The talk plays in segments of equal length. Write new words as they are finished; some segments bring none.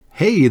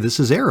Hey, this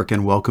is Eric,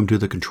 and welcome to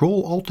the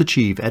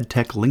Control-Alt-Achieve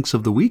EdTech Links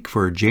of the Week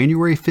for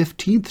January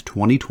 15th,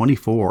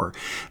 2024.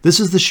 This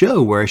is the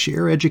show where I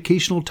share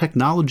educational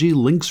technology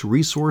links,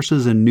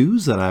 resources, and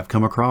news that I've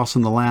come across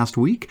in the last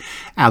week,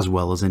 as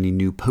well as any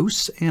new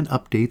posts and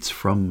updates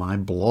from my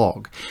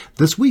blog.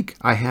 This week,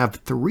 I have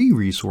 3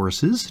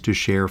 resources to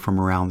share from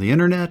around the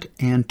internet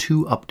and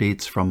 2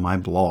 updates from my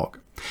blog.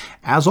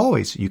 As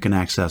always, you can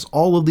access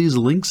all of these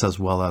links as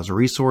well as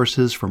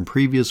resources from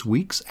previous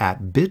weeks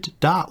at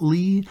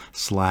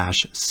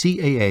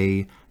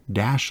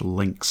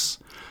bit.ly/CAA-links.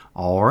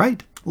 All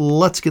right,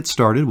 let's get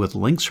started with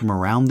links from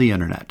around the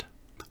internet.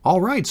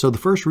 All right, so the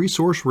first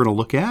resource we're going to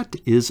look at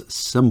is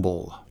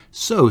Symbol.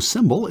 So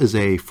Symbol is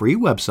a free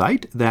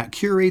website that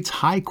curates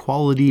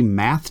high-quality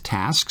math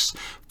tasks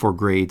for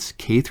grades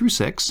K through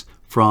 6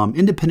 from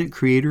independent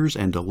creators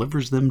and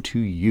delivers them to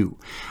you.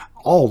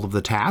 All of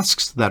the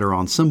tasks that are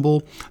on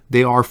Symbol,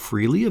 they are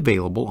freely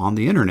available on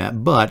the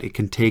internet, but it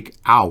can take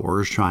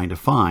hours trying to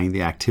find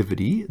the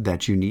activity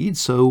that you need.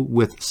 So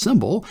with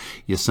Symbol,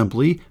 you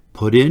simply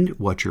put in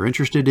what you're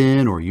interested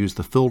in or use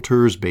the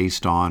filters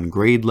based on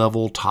grade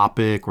level,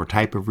 topic, or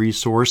type of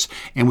resource,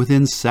 and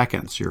within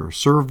seconds, you're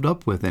served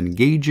up with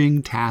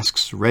engaging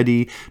tasks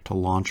ready to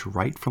launch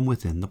right from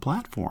within the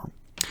platform.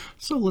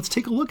 So let's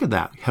take a look at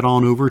that. Head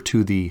on over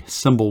to the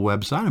Symbol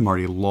website. I'm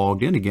already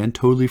logged in. Again,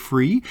 totally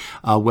free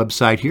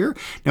website here.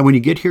 Now, when you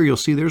get here, you'll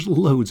see there's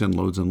loads and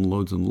loads and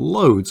loads and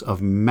loads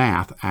of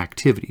math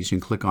activities. You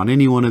can click on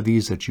any one of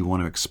these that you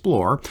want to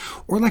explore.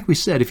 Or like we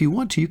said, if you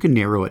want to, you can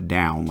narrow it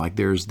down. Like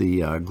there's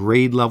the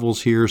grade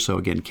levels here. So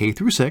again, K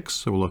through 6.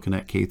 So we're looking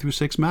at K through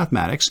 6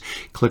 mathematics.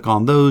 Click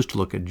on those to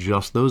look at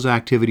just those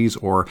activities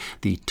or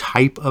the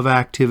type of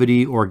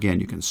activity. Or again,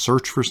 you can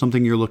search for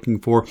something you're looking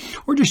for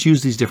or just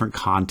use these different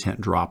content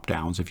drop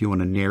downs if you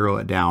want to narrow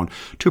it down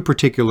to a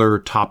particular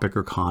topic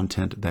or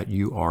content that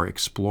you are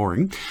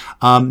exploring.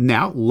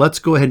 Now let's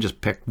go ahead and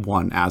just pick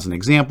one as an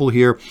example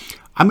here.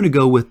 I'm going to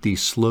go with the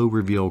slow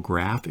reveal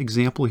graph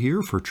example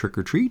here for Trick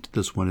or Treat.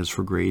 This one is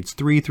for grades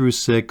 3 through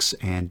 6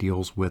 and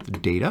deals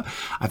with data.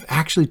 I've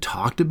actually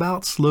talked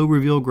about slow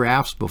reveal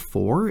graphs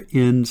before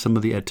in some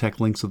of the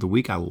EdTech links of the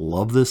week. I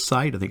love this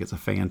site. I think it's a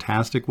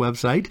fantastic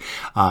website,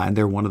 and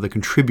they're one of the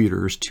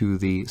contributors to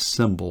the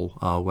Symbol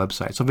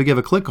website. So if we give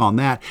a click on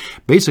that,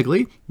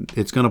 basically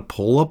it's going to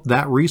pull up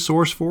that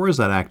resource for us,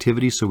 that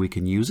activity, so we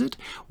can use it.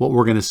 What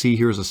we're going to see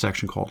here is a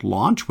section called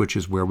Launch, which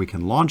is where we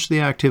can launch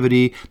the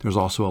activity. There's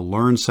also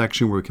a Learn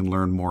section where we can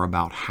learn more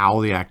about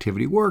how the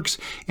activity works,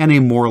 and a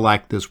More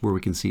like this where we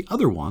can see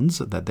other ones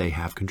that they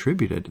have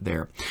contributed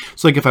there.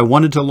 So like if I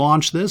wanted to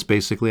launch this,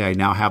 basically I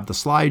now have the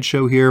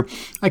slideshow here.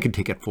 I could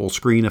take it full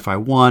screen if I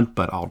want,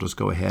 but I'll just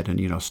go ahead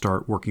and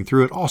start working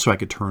through it. Also, I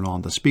could turn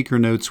on the speaker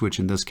notes, which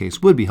in this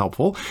case would be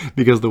helpful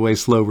because the way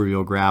slow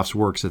reveal graphs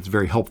works, it's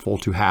very helpful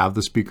to have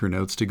the speaker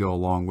notes to go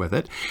along with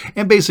it.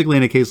 And basically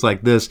in a case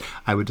like this,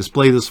 I would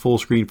display this full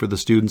screen for the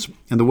students.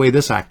 And the way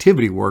this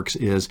activity works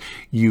is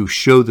you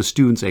show the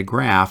students a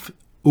graph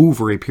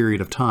over a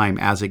period of time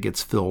as it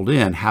gets filled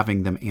in,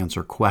 having them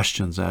answer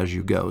questions as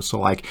you go. So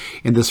like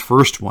in this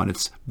first one,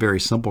 it's very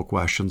simple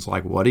questions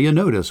like, what do you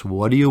notice?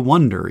 What do you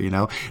wonder?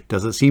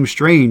 Does it seem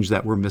strange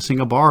that we're missing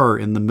a bar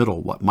in the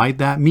middle? What might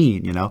that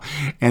mean?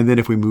 And then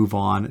if we move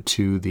on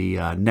to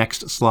the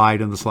next slide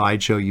in the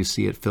slideshow, you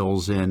see it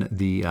fills in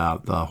the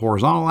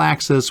horizontal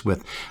axis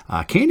with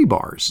candy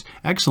bars.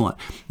 Excellent.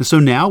 And so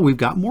now we've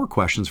got more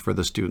questions for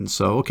the students.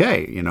 So,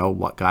 okay,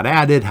 what got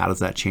added? How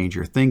does that change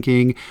your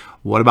thinking?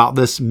 What about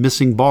this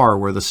missing bar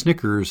where the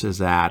Snickers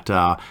is at?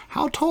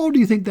 How tall do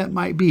you think that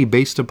might be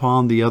based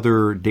upon the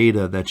other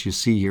data that you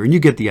see here? And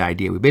you get the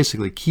idea. We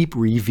basically keep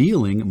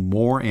revealing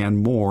more and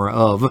more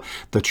of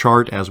the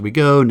chart as we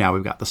go. Now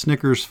we've got the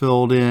Snickers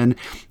filled in.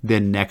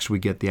 Then next we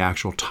get the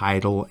actual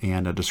title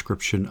and a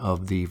description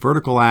of the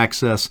vertical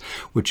axis,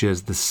 which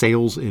is the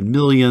sales in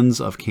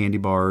millions of candy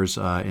bars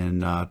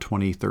in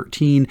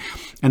 2013.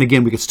 And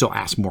again, we could still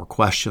ask more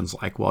questions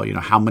like, well,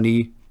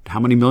 how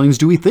many millions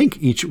do we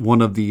think each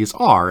one of these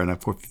are? And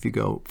of course, if you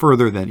go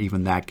further, then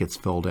even that gets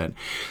filled in.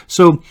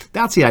 So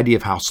that's the idea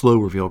of how slow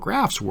reveal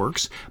graphs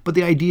works. But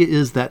the idea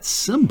is that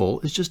Symbol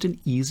is just an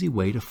easy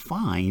way to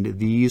find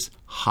these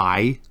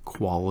high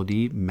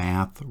quality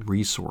math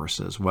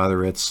resources,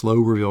 whether it's slow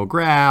reveal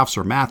graphs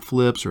or math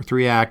flips or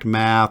 3-act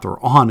math or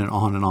on and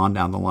on and on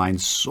down the line.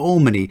 So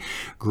many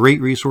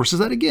great resources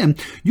that, again,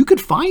 you could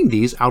find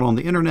these out on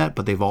the internet,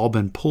 but they've all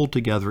been pulled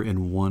together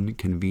in one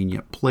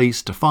convenient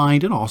place to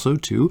find and also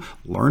to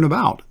learn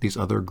about these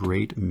other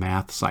great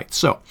math sites.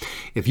 So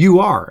if you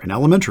are an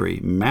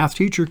elementary math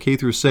teacher, K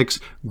through 6,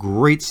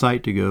 great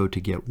site to go to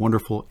get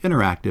wonderful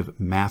interactive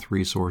math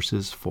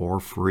resources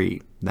for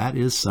free. That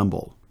is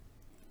Symbol.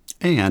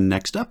 And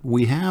next up,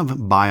 we have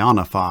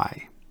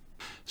Bionify.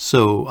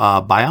 So,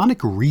 bionic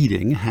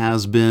reading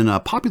has been a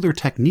popular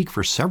technique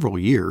for several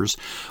years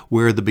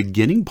where the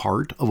beginning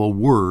part of a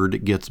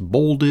word gets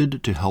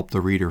bolded to help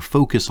the reader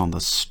focus on the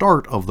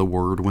start of the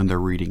word when they're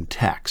reading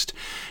text.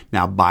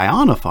 Now,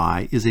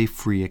 Bionify is a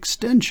free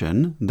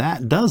extension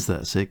that does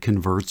this. It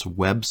converts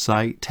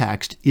website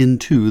text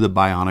into the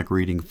bionic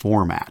reading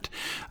format.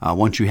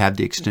 Once you have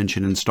the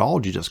extension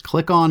installed, you just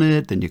click on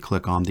it, then you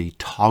click on the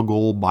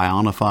toggle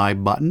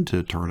Bionify button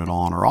to turn it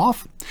on or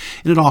off.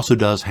 And it also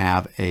does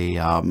have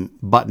a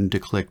button to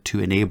click to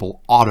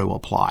enable auto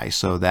apply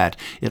so that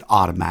it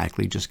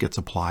automatically just gets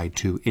applied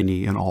to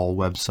any and all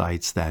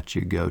websites that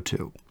you go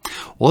to.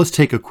 Well, let's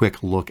take a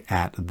quick look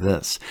at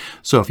this.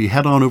 So if you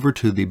head on over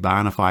to the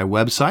Bionify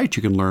website,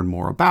 you can learn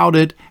more about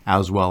it,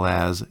 as well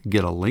as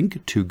get a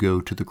link to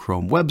go to the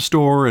Chrome Web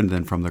Store, and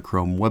then from the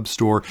Chrome Web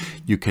Store,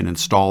 you can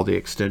install the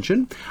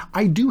extension.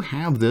 I do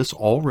have this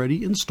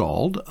already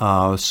installed.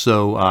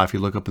 If you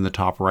look up in the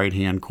top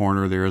right-hand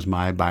corner, there's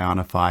my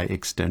Bionify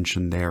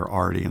extension there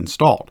already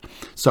installed.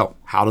 So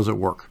how does it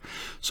work?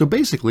 So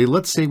basically,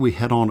 let's say we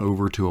head on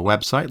over to a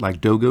website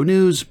like Dogo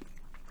News.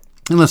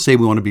 And let's say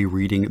we want to be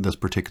reading this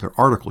particular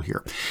article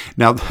here.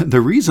 Now,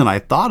 the reason I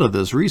thought of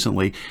this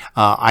recently,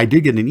 I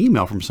did get an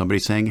email from somebody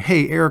saying,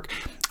 hey, Eric,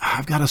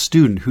 I've got a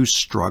student who's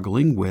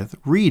struggling with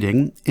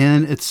reading,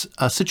 and it's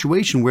a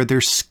situation where they're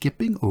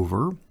skipping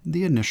over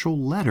the initial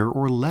letter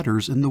or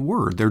letters in the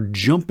word. They're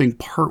jumping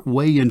part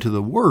way into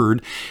the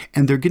word,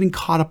 and they're getting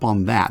caught up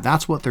on that.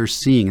 That's what they're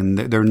seeing, and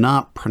they're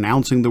not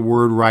pronouncing the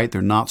word right.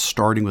 They're not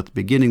starting with the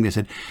beginning. They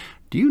said,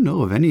 do you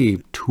know of any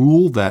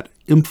tool that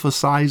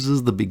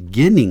emphasizes the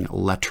beginning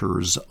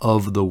letters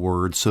of the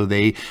word so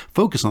they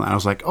focus on that? I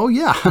was like, oh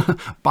yeah,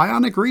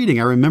 bionic reading.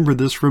 I remember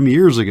this from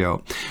years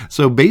ago.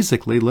 So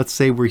basically, let's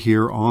say we're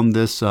here on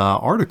this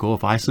article.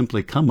 If I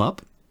simply come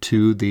up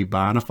to the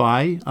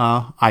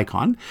Bionify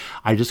icon,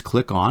 I just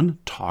click on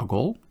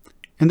toggle,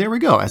 and there we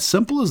go. As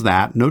simple as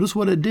that. Notice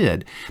what it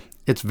did.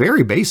 It's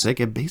very basic.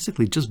 It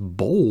basically just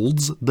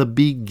bolds the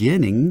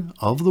beginning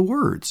of the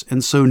words.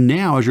 And so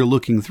now as you're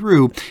looking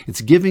through,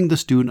 it's giving the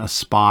student a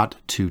spot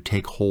to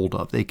take hold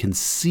of. They can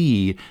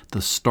see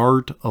the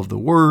start of the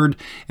word,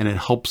 and it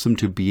helps them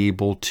to be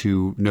able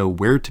to know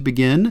where to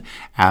begin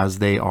as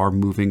they are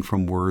moving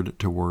from word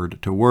to word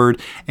to word.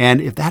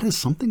 And if that is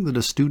something that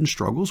a student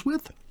struggles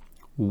with,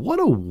 what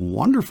a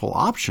wonderful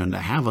option to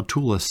have a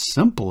tool as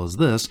simple as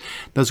this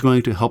that's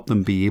going to help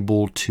them be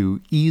able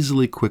to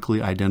easily,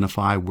 quickly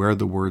identify where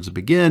the words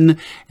begin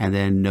and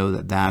then know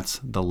that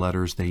that's the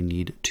letters they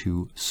need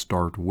to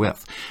start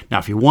with. Now,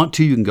 if you want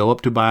to, you can go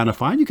up to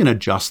Bionify and you can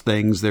adjust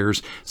things.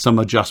 There's some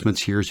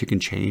adjustments here so you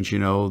can change,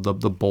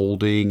 the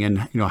bolding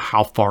and,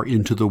 how far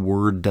into the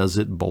word does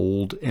it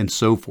bold and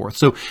so forth.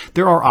 So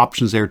there are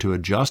options there to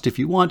adjust if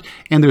you want.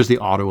 And there's the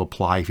auto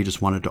apply if you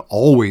just want it to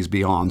always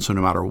be on. So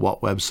no matter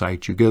what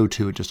website you go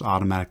to, it just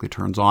automatically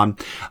turns on.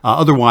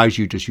 Otherwise,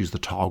 you just use the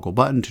toggle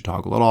button to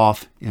toggle it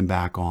off and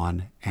back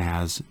on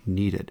as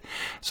needed.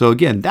 So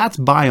again, that's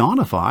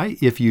Bionify.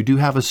 If you do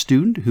have a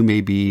student who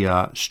may be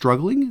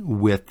struggling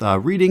with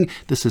reading,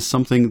 this is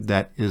something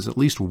that is at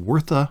least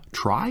worth a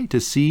try to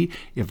see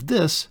if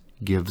this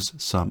gives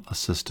some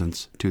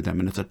assistance to them.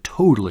 And it's a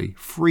totally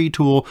free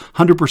tool,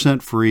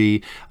 100%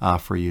 free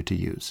for you to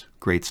use.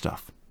 Great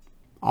stuff.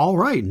 All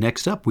right,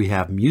 next up we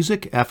have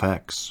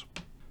MusicFX.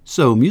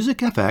 So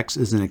MusicFX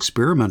is an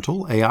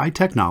experimental AI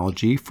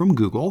technology from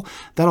Google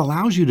that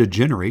allows you to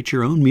generate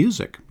your own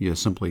music. You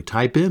simply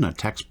type in a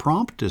text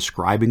prompt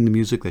describing the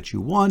music that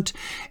you want,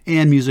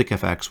 and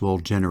MusicFX will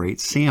generate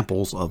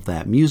samples of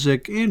that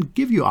music and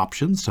give you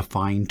options to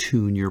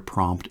fine-tune your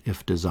prompt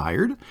if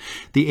desired.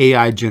 The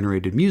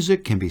AI-generated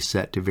music can be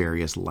set to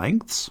various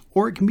lengths,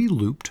 or it can be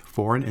looped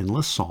for an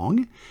endless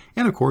song.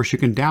 And of course, you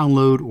can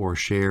download or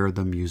share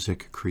the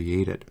music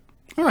created.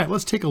 All right,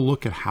 let's take a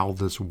look at how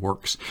this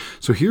works.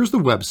 So here's the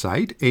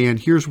website, and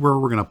here's where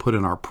we're going to put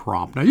in our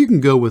prompt. Now you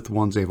can go with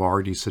ones they've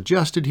already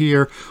suggested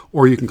here,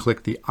 or you can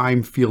click the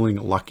I'm feeling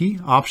lucky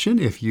option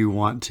if you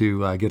want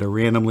to get a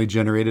randomly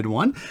generated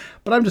one.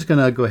 But I'm just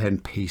going to go ahead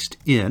and paste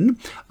in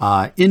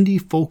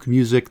indie folk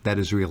music that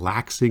is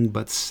relaxing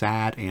but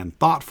sad and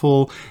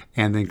thoughtful,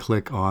 and then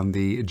click on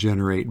the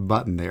generate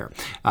button there.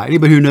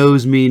 Anybody who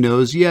knows me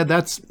knows, yeah,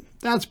 that's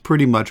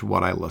pretty much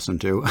what I listen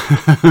to.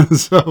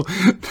 So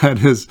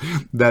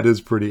that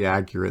is pretty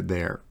accurate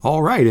there.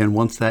 All right, and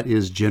once that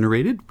is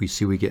generated, we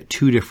see we get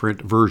two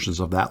different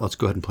versions of that. Let's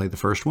go ahead and play the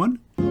first one.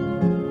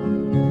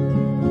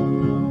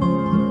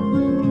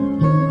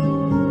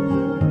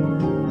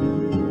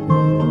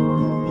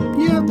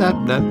 Yeah,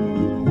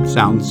 that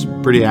sounds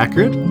pretty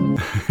accurate.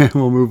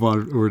 We'll move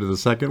on over to the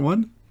second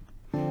one.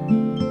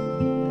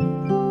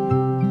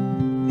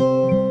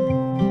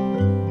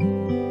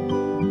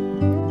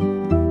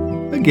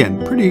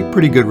 Again,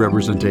 pretty good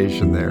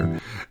representation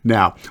there.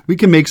 Now, we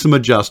can make some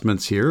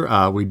adjustments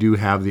here. We do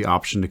have the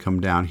option to come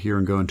down here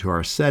and go into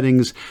our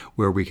settings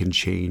where we can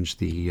change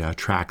the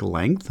track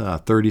length,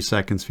 30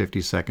 seconds,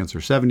 50 seconds,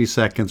 or 70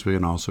 seconds. We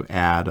can also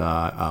add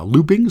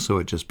looping, so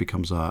it just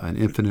becomes an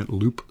infinite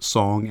loop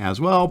song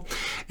as well.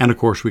 And of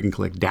course, we can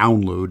click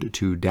download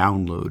to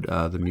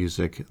download the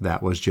music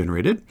that was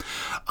generated.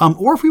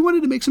 Or if we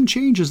wanted to make some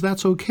changes,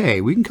 that's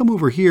okay. We can come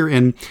over here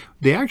and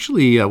they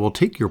actually will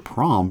take your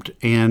prompt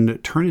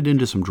and turn it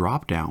into some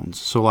drop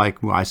downs. So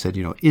like I said,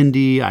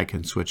 indie, I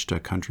can switch to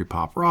country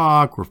pop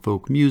rock or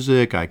folk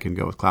music. I can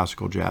go with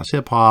classical jazz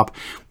hip hop.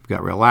 We've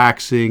got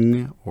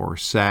relaxing or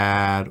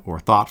sad or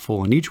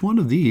thoughtful. And each one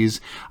of these,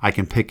 I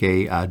can pick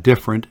a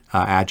different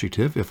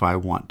adjective if I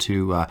want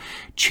to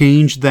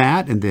change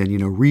that and then,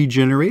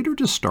 regenerate or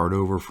just start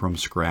over from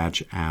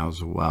scratch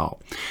as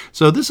well.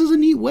 So this is a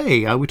neat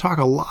way. We talk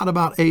a lot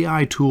about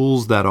AI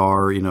tools that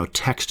are,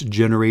 text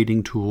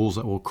generating tools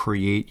that will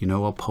create,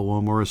 a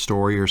poem or a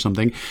story or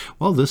something.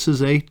 Well, this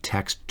is a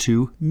text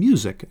to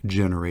music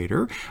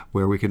generator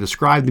where we can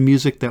describe the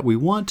music that we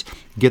want,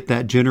 get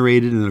that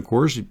generated, and of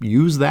course,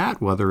 use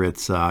that, whether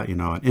it's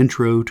an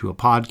intro to a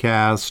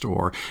podcast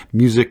or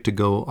music to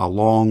go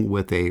along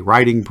with a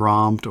writing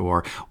prompt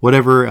or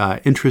whatever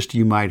interest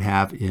you might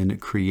have in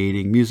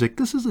creating music.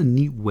 This is a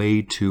neat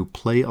way to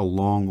play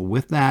along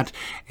with that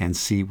and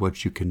see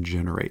what you can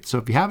generate. So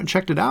if you haven't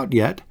checked it out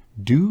yet,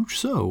 do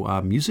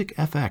so. Music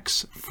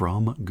FX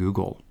from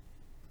Google.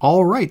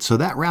 All right, so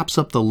that wraps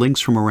up the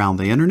links from around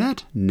the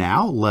internet.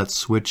 Now let's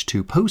switch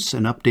to posts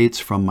and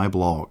updates from my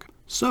blog.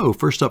 So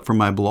first up from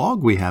my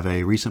blog, we have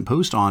a recent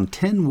post on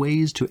 10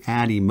 ways to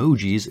add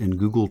emojis in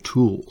Google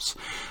Tools.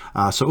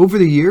 So over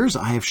the years,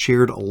 I have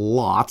shared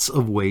lots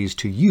of ways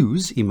to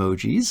use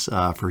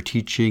emojis for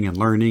teaching and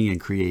learning and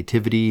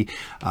creativity.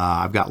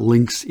 I've got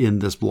links in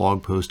this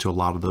blog post to a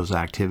lot of those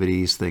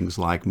activities, things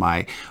like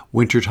my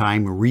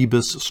wintertime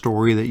rebus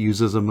story that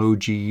uses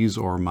emojis,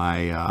 or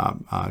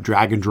my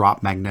drag and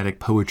drop magnetic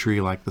poetry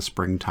like the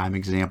springtime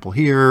example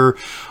here,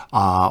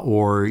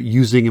 or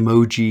using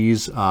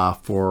emojis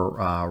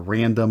for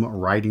random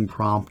writing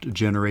prompt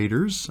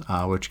generators,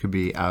 which could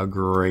be a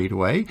great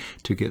way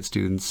to get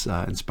students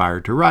inspired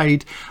to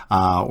write,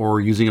 or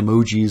using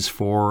emojis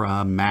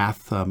for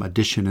math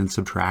addition and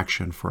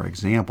subtraction, for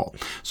example.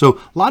 So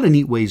a lot of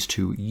neat ways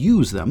to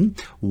use them.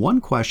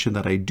 One question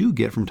that I do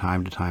get from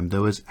time to time,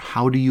 though, is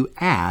how do you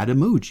add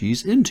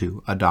emojis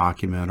into a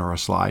document or a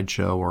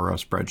slideshow or a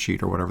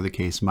spreadsheet or whatever the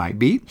case might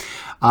be?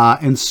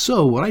 And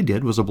so what I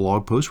did was a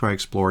blog post where I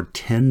explored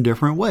 10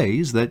 different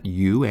ways that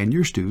you and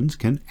your students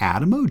can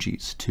add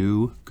emojis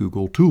to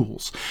Google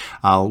Tools.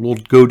 We'll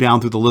go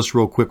down through the list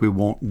real quick. We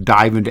won't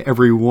dive into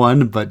every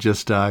one, but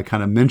just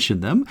kind of mention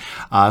them.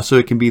 So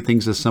it can be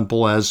things as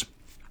simple as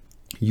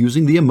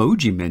using the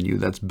emoji menu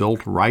that's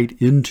built right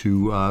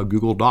into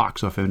Google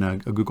Docs. So if in a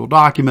Google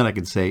document, I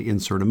can say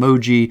insert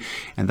emoji,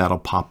 and that'll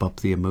pop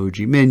up the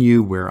emoji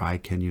menu where I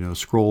can,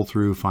 scroll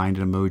through, find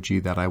an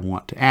emoji that I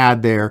want to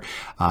add there,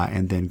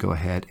 and then go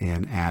ahead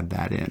and add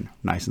that in.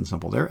 Nice and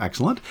simple there.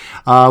 Excellent.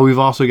 We've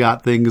also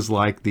got things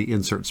like the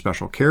insert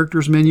special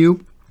characters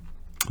menu.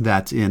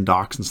 That's in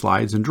docs and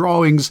slides and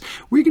drawings,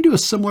 where you can do a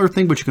similar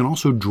thing, but you can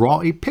also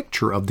draw a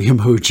picture of the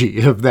emoji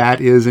if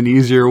that is an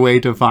easier way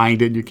to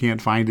find it. You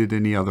can't find it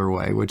any other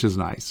way, which is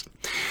nice.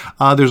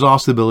 There's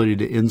also the ability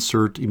to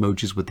insert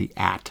emojis with the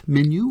 @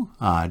 menu.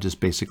 Just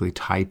basically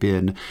type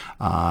in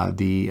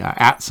the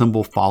 @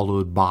 symbol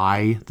followed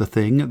by the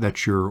thing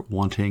that you're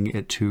wanting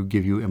it to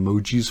give you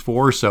emojis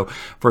for. So,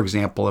 for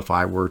example, if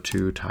I were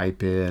to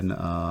type in,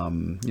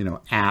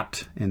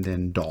 @ and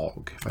then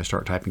dog, if I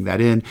start typing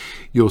that in,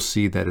 you'll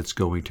see that it's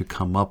going to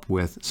come up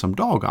with some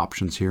dog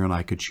options here, and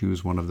I could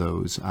choose one of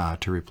those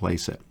to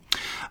replace it.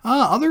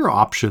 Other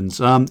options,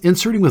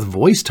 inserting with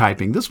voice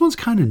typing. This one's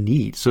kind of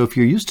neat. So if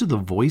you're used to the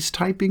voice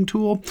typing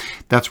tool,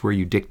 that's where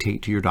you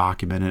dictate to your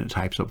document and it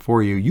types up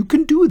for you. You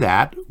can do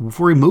that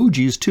for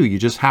emojis too. You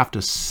just have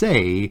to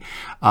say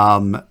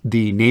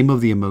the name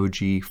of the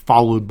emoji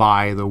followed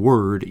by the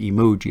word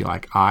emoji,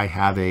 like I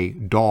have a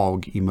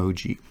dog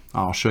emoji.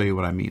 I'll show you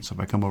what I mean. So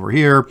if I come over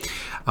here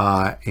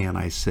and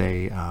I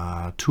say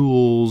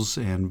tools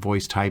and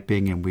voice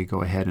typing, and we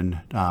go ahead and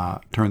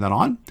turn that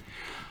on,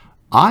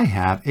 I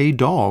have a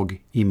dog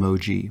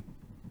emoji.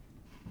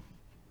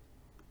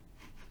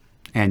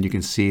 And you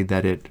can see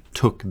that it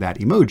took that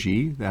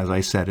emoji as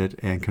I said it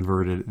and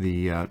converted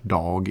the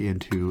dog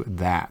into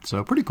that.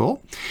 So pretty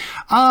cool.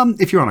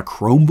 If you're on a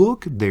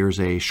Chromebook, there's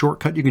a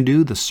shortcut you can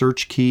do, the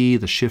search key,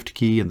 the shift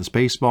key, and the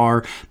space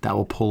bar. That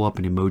will pull up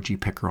an emoji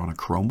picker on a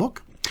Chromebook.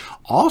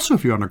 Also,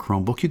 if you're on a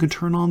Chromebook, you can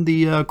turn on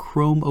the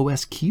Chrome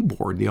OS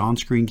keyboard, the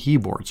on-screen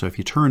keyboard. So if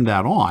you turn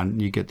that on,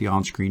 you get the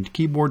on-screen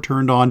keyboard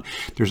turned on.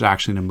 There's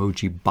actually an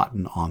emoji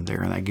button on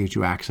there, and that gives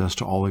you access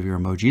to all of your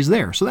emojis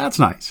there. So that's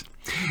nice.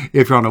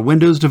 If you're on a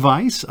Windows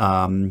device,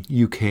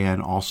 you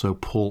can also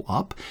pull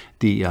up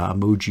the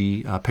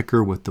emoji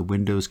picker with the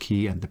Windows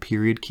key and the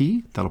period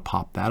key. That'll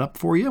pop that up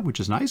for you, which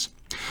is nice.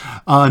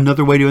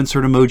 Another way to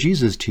insert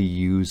emojis is to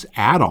use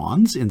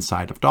add-ons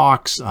inside of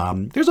Docs.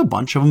 There's a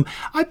bunch of them.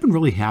 I've been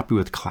really happy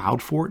with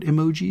CloudFort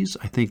emojis.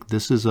 I think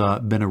this has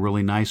been a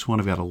really nice one.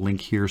 I've got a link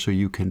here so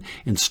you can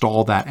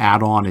install that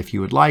add-on if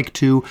you would like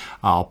to.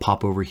 I'll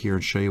pop over here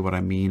and show you what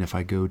I mean. If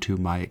I go to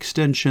my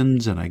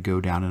extensions and I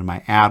go down into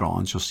my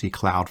add-ons, you'll see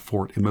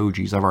CloudFort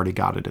emojis. I've already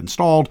got it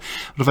installed,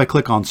 but if I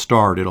click on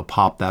Start, it'll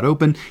pop that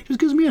open. It just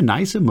gives me a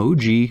nice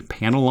emoji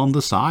panel on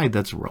the side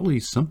that's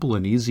really simple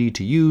and easy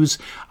to use.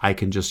 I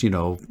can just,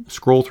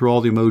 scroll through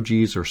all the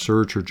emojis or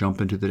search or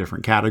jump into the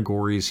different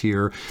categories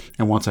here.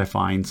 And once I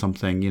find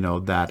something,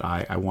 that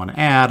I want to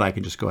add, I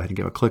can just go ahead and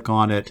give a click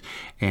on it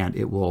and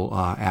it will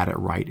add it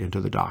right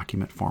into the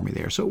document for me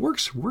there. So it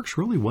works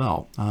really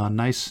well.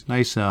 Nice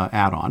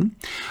add-on.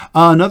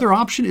 Another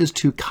option is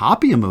to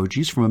copy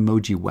emojis from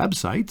emoji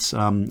websites.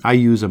 I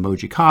use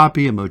Emoji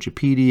Copy,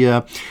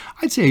 Emojipedia.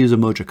 I'd say I use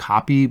Emoji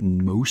Copy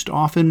most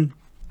often.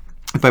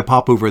 If I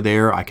pop over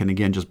there, I can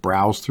again just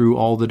browse through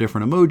all the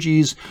different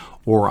emojis,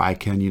 or I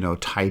can,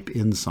 type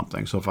in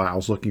something. So if I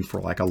was looking for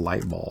like a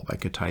light bulb, I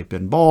could type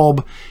in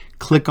bulb,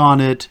 click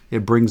on it,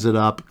 it brings it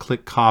up,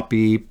 click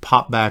copy,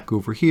 pop back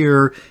over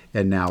here,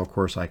 and now of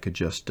course I could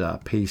just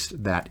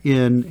paste that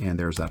in, and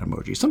there's that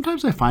emoji.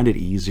 Sometimes I find it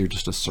easier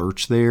just to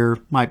search there.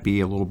 Might be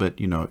a little bit,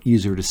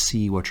 easier to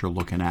see what you're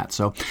looking at.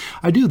 So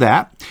I do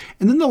that.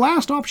 And then the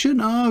last option,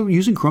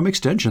 using Chrome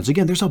extensions.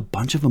 Again, there's a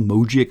bunch of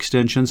emoji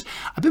extensions.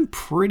 I've been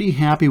pretty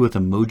happy with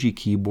Emoji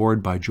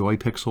Keyboard by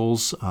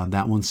JoyPixels.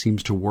 That one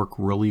seems to work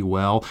really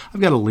well.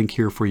 I've got a link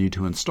here for you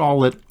to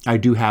install it. I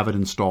do have it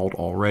installed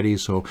already.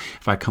 So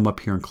if I come up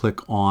here and click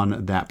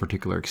on that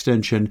particular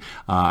extension,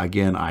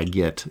 again, I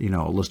get,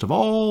 a list of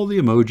all the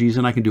emojis,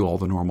 and I can do all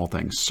the normal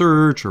things,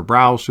 search or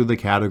browse through the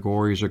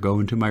categories or go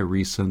into my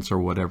recents or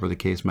whatever the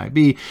case might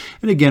be.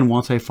 And again,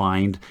 once I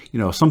find,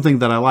 something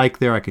that I like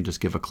there, I can just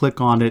give a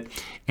click on it.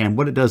 And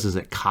what it does is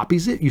it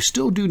copies it. You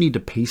still do need to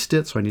paste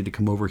it. So I need to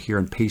come over here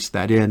and paste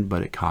that in,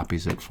 but it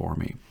copies it for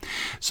me.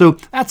 So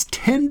that's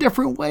 10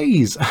 different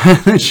ways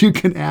that you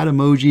can add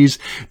emojis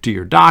to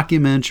your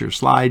documents, your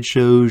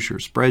slideshows, your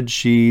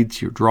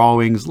spreadsheets, your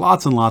drawings,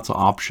 lots and lots of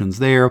options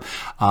there.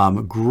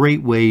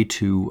 Great way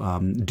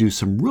to do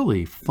some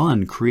really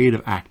fun,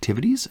 creative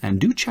activities, and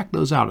do check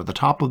those out. At the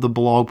top of the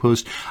blog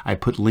post, I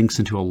put links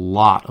into a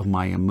lot of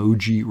my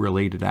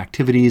emoji-related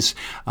activities,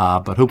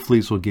 but hopefully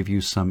this will give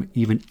you some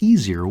even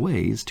easier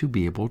ways to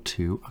be able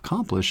to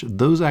accomplish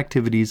those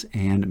activities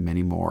and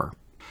many more.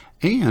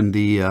 And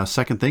the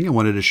second thing I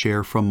wanted to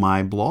share from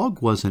my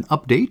blog was an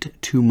update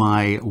to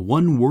my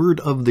One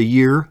Word of the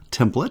Year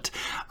template.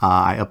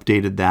 I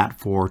updated that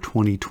for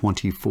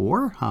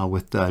 2024.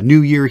 With the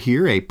new year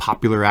here, a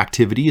popular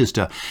activity is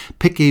to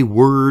pick a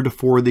word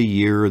for the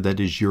year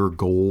that is your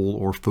goal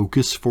or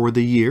focus for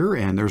the year.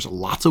 And there's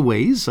lots of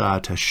ways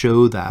to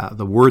show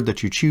the word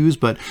that you choose.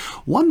 But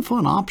one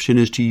fun option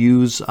is to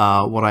use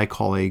what I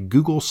call a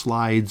Google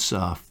Slides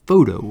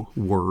photo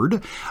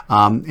word.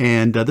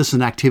 This is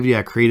an activity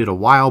I created a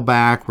while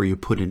back where you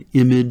put an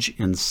image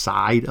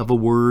inside of a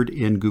word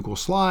in Google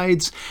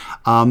Slides.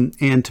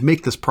 And to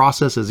make this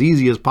process as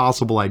easy as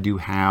possible, I do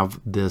have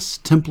this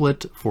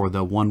template for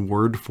the One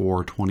Word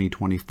for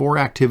 2024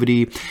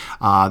 activity.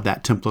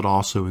 That template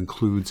also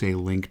includes a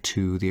link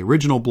to the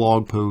original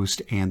blog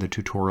post and the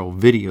tutorial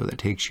video that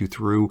takes you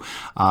through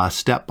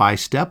step by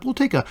step. We'll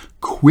take a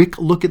quick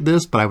look at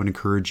this, but I would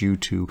encourage you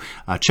to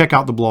check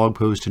out the blog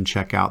post and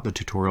check out the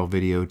tutorial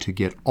video to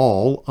get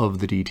all of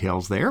the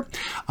details there.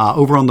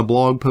 Over on the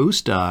blog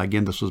post,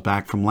 again, this was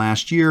back from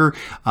last year,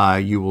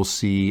 you will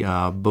see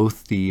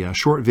both the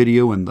short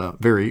video and the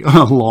very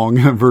long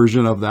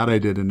version of that. I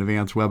did an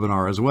advanced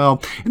webinar as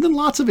well. And then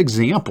lots of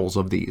examples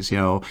of these,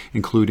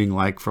 including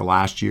like for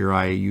last year,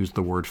 I used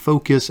the word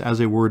focus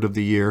as a word of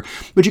the year,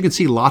 but you can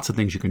see lots of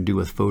things you can do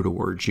with photo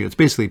words. It's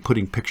basically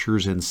putting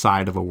pictures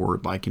inside of a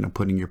word, like,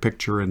 putting your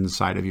picture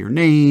inside of your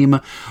name,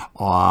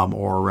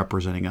 or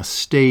representing a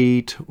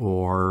state,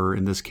 or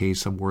in this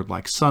case, a word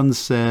like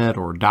sunset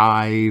or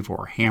dive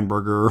or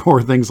hamburger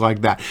or things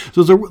like that.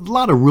 So there's a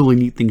lot of really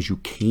neat things you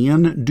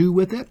can do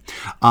with it.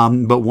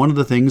 But one of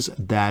the things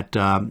that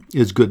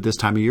is good this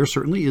time of year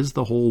certainly is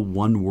the whole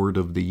One Word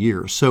of the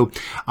Year. So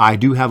I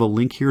do have a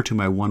link here to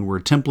my One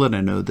Word template.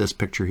 I know this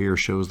picture here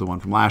shows the one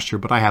from last year,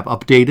 but I have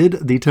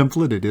updated the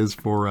template. It is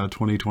for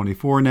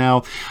 2024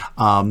 now.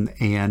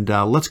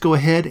 Let's go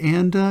ahead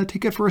and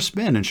take it for a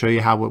spin and show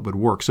you how it would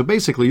work. So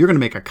basically, you're going to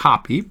make a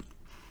copy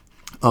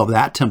of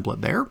that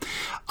template there.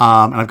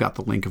 And I've got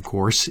the link, of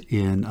course,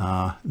 in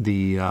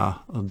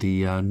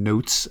the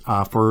notes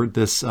for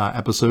this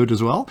episode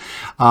as well.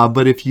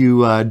 But if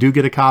you do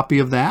get a copy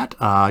of that,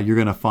 you're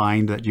going to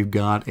find that you've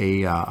got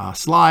a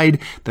slide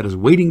that is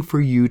waiting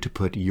for you to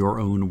put your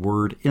own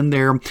word in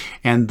there.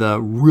 And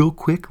the real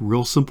quick,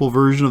 real simple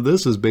version of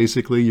this is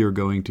basically you're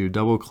going to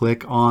double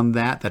click on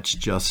that. That's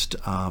just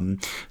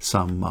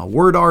some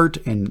word art.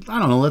 And I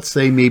don't know, let's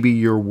say maybe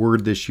your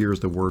word this year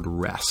is the word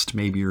rest.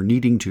 Maybe you're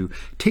needing to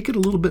take it a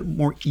little bit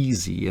more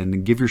easy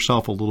and give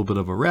yourself a little bit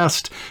of a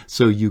rest,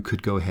 so you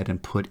could go ahead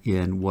and put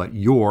in what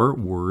your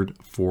word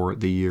for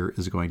the year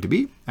is going to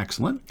be.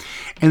 Excellent.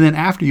 And then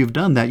after you've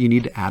done that, you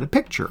need to add a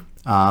picture.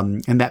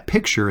 And that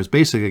picture is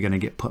basically going to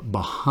get put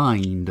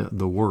behind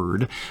the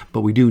word,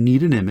 but we do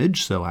need an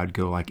image. So I'd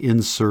go like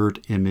insert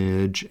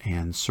image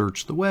and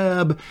search the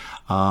web.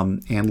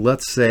 And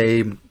let's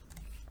say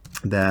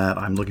that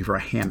I'm looking for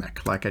a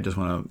hammock. Like I just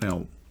want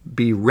to,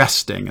 be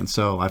resting. And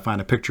so I find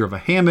a picture of a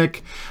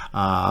hammock.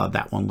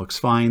 That one looks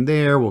fine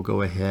there. We'll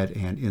go ahead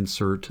and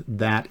insert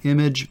that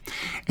image.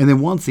 And then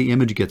once the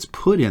image gets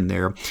put in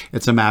there,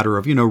 it's a matter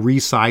of,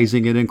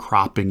 resizing it and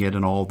cropping it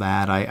and all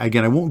that.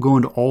 Again, I won't go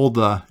into all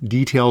the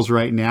details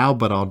right now,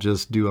 but I'll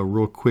just do a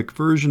real quick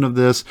version of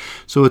this.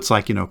 So it's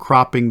like,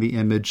 cropping the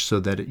image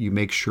so that you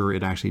make sure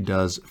it actually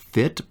does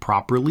fit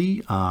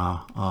properly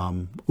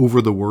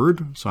over the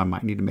word. So I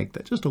might need to make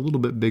that just a little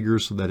bit bigger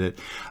so that it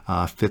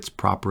fits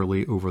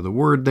properly over the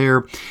word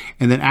there.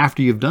 And then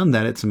after you've done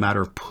that, it's a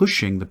matter of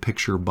pushing the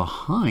picture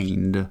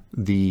behind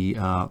the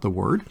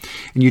word.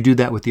 And you do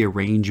that with the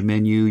arrange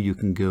menu. You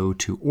can go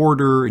to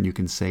order and you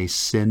can say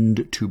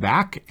send to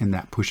back, and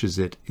that pushes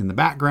it in the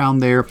background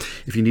there.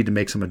 If you need to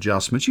make some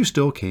adjustments, you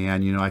still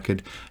can. I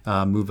could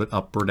move it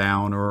up or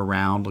down or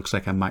around. Looks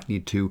like I might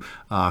need to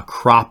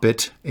crop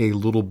it a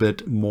little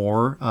bit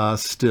more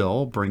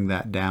still, bring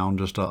that down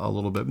just a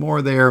little bit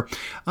more there.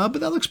 But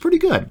that looks pretty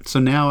good. So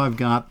now I've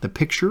got the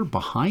picture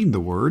behind the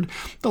word.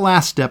 The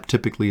last step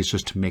typically is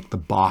just to make the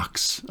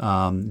box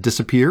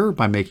disappear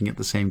by making it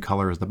the same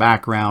color as the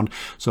background.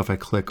 So if I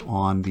click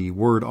on the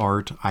word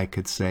art, I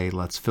could say,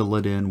 let's fill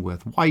it in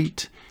with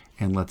white,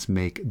 and let's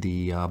make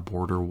the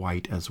border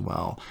white as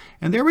well.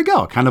 And there we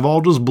go. It kind of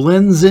all just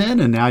blends in,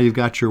 and now you've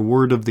got your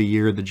word of the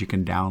year that you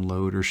can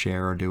download or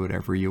share or do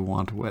whatever you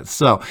want with.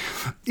 So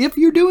if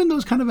you're doing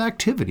those kind of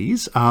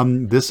activities,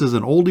 this is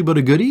an oldie but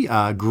a goodie,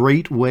 a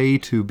great way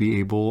to be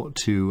able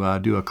to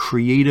do a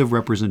creative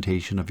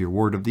representation of your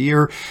word of the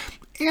year.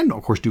 And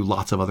of course, do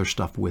lots of other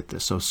stuff with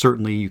this. So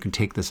certainly you can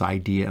take this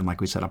idea and,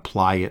 like we said,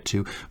 apply it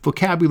to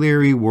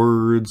vocabulary,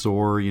 words,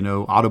 or,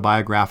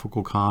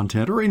 autobiographical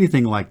content or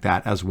anything like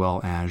that, as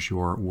well as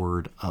your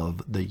word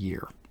of the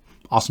year.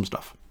 Awesome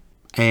stuff.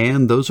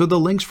 And those are the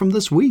links from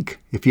this week.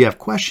 If you have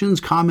questions,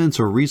 comments,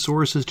 or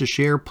resources to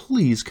share,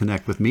 please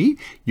connect with me.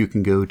 You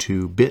can go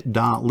to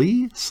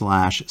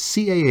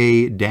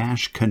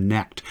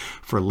bit.ly/CAA-connect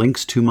for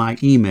links to my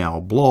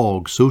email,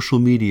 blog, social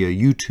media,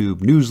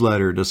 YouTube,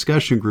 newsletter,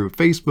 discussion group,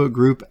 Facebook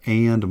group,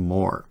 and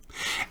more.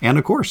 And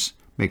of course,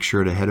 make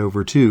sure to head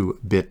over to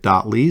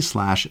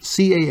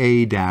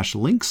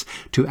bit.ly/CAA-links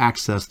to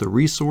access the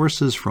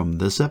resources from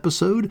this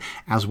episode,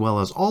 as well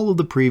as all of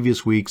the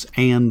previous weeks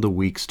and the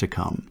weeks to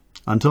come.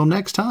 Until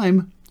next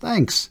time,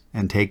 thanks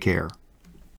and take care.